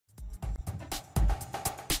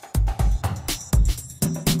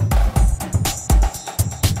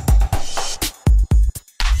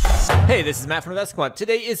Hey, this is Matt from InvestiQuant.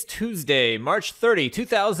 Today is Tuesday, March 30,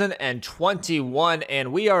 2021,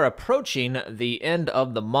 and we are approaching the end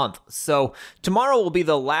of the month. So tomorrow will be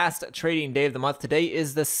the last trading day of the month. Today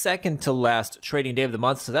is the second to last trading day of the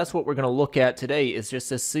month. So that's what we're going to look at today, is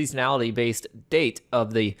just a seasonality-based date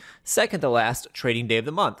of the second to last trading day of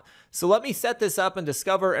the month. So let me set this up and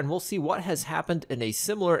discover, and we'll see what has happened in a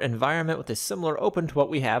similar environment with a similar open to what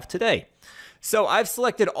we have today. So I've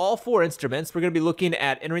selected all four instruments. We're going to be looking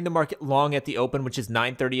at entering the market long at the open, which is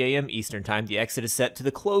 9:30 a.m. Eastern Time. The exit is set to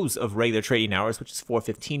the close of regular trading hours, which is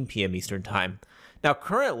 4:15 p.m. Eastern Time. Now,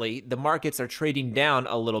 currently, the markets are trading down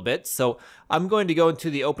a little bit, so I'm going to go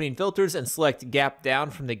into the opening filters and select gap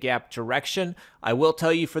down from the gap direction. I will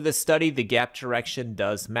tell you for this study, the gap direction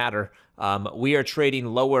does matter. We are trading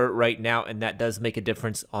lower right now, and that does make a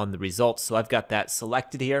difference on the results, so I've got that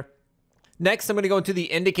selected here. Next, I'm going to go into the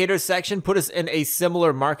indicators section, put us in a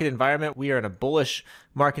similar market environment. We are in a bullish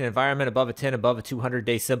market environment, above a 10, above a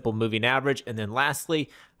 200-day simple moving average. And then lastly,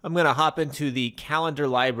 I'm going to hop into the calendar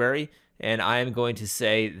library, and I am going to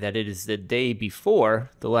say that it is the day before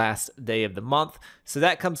the last day of the month. So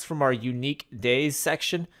that comes from our unique days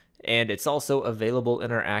section, and it's also available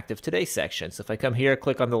in our active today section. So if I come here,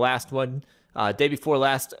 click on the last one, day before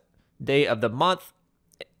last day of the month,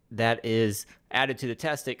 that is added to the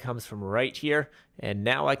test. It comes from right here, and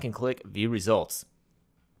now I can click view results.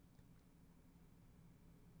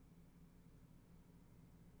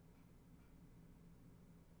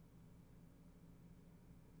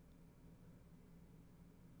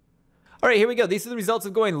 All right, here we go. These are the results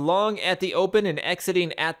of going long at the open and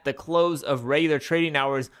exiting at the close of regular trading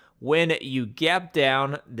hours when you gap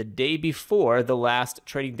down the day before the last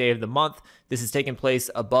trading day of the month. This is taking place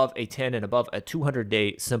above a 10 and above a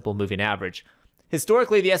 200-day simple moving average.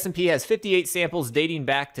 Historically, the S&P has 58 samples dating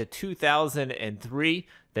back to 2003.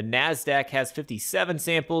 The NASDAQ has 57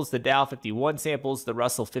 samples, the Dow 51 samples, the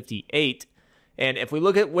Russell 58. And if we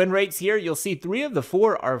look at win rates here, you'll see 3 of the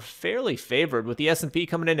 4 are fairly favored, with the S&P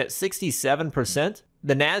coming in at 67%,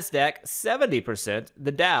 the NASDAQ 70%,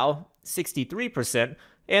 the Dow 63%,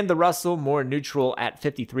 and the Russell more neutral at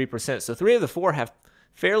 53%. So 3 of the 4 have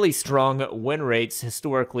fairly strong win rates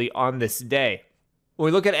historically on this day. When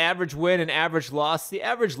we look at average win and average loss, the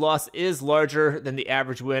average loss is larger than the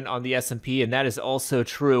average win on the S&P, and that is also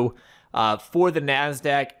true for the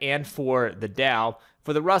NASDAQ and for the Dow.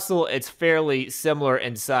 For the Russell, it's fairly similar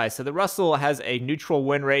in size. So the Russell has a neutral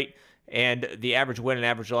win rate, and the average win and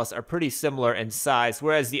average loss are pretty similar in size,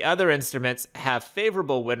 whereas the other instruments have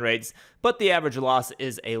favorable win rates, but the average loss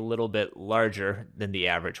is a little bit larger than the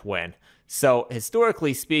average win. So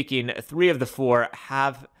historically speaking, 3 of the 4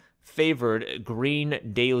 have favored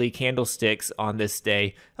green daily candlesticks on this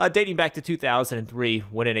day, dating back to 2003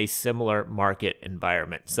 when in a similar market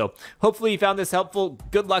environment. So hopefully you found this helpful.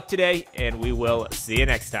 Good luck today, and we will see you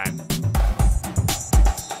next time.